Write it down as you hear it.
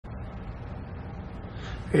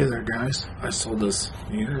Hey there guys, I sold this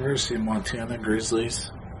University of Montana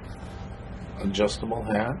Grizzlies adjustable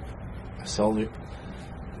hat. I sold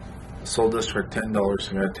this for $10.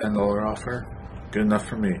 I got a $10 offer. Good enough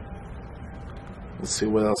for me. Let's see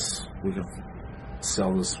what else we can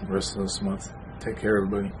sell this rest of this month. Take care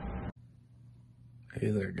everybody.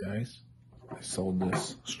 Hey there guys, I sold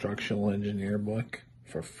this structural engineer book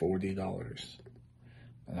for $40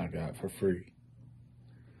 and I got it for free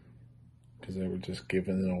because they were just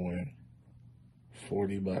giving it away.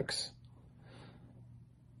 $40.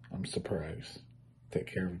 I'm surprised. Take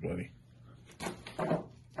care everybody.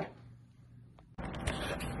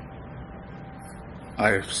 I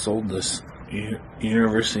have sold this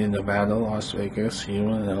University of Nevada, Las Vegas,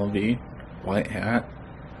 UNLV white hat.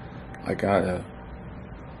 I got a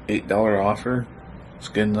 $8 offer. It's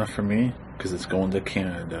good enough for me because it's going to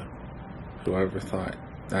Canada. Whoever thought?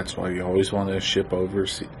 That's why you always want to ship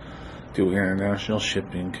overseas, do international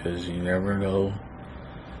shipping, because you never know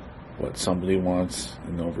what somebody wants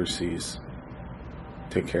in overseas.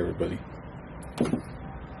 Take care everybody.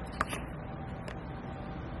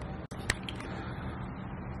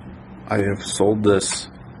 I have sold this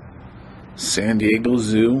San Diego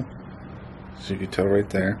Zoo, as you can tell right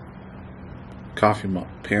there, coffee mug,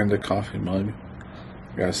 Panda coffee mug.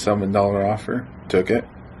 Got a $7 offer, took it.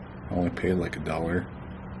 I only paid like $1.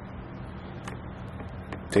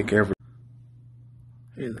 Take care of it.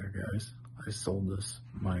 Hey there guys, I sold this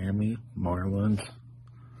Miami Marlins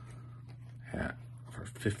hat for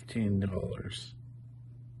 $15.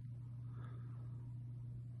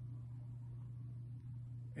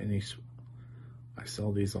 And I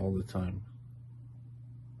sell these all the time.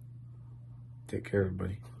 Take care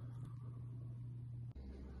everybody.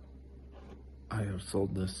 I have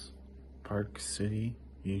sold this Park City,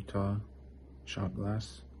 Utah shot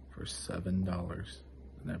glass for $7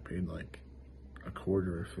 and I paid like a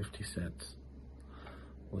quarter or 50 cents.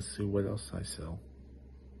 Let's see what else I sell.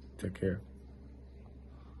 Take care.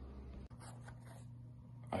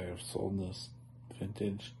 I have sold this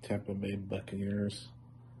vintage Tampa Bay Buccaneers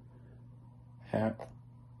hat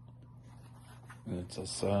and it's a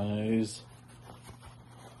size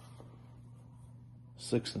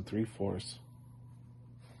 6 3/4.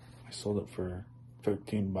 I sold it for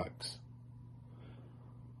 $13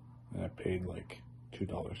 and I paid like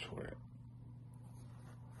 $2 for it.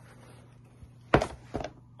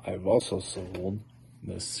 I've also sold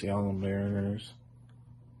the Seattle Mariners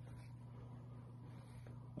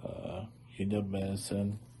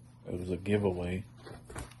UW-Madison. It was a giveaway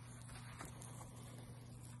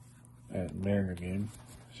at Mariner game,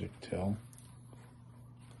 as you can tell.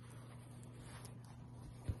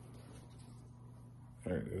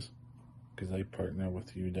 There it is, because they partner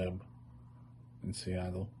with UW in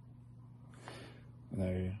Seattle. And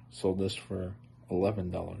I sold this for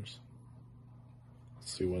 $11. Let's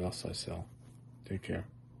see what else I sell. Take care.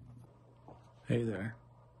 Hey there.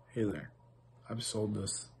 Hey there. I've sold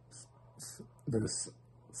this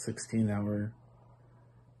 16-hour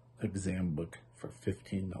exam book for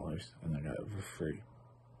 $15 and I got it for free.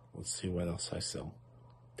 Let's see what else I sell.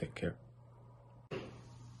 Take care.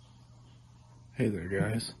 Hey there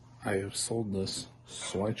guys, I have sold this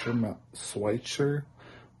Schweitzer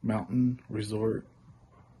Mountain Resort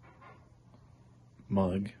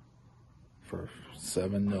mug for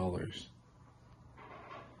 $7.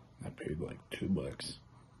 I paid like $2.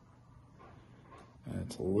 And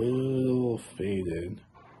it's a little faded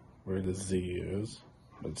where the Z is,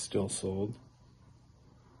 but it's still sold.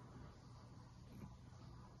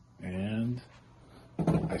 And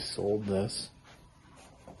I sold this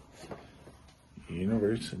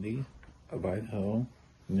University of Idaho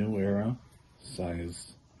New Era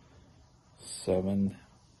size 7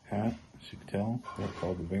 hat, as you can tell. They're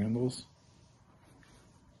called the Vandals.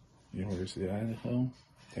 University of Idaho.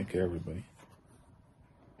 Take care everybody.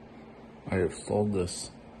 I have sold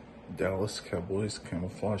this Dallas Cowboys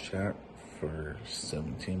camouflage hat for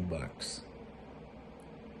 $17.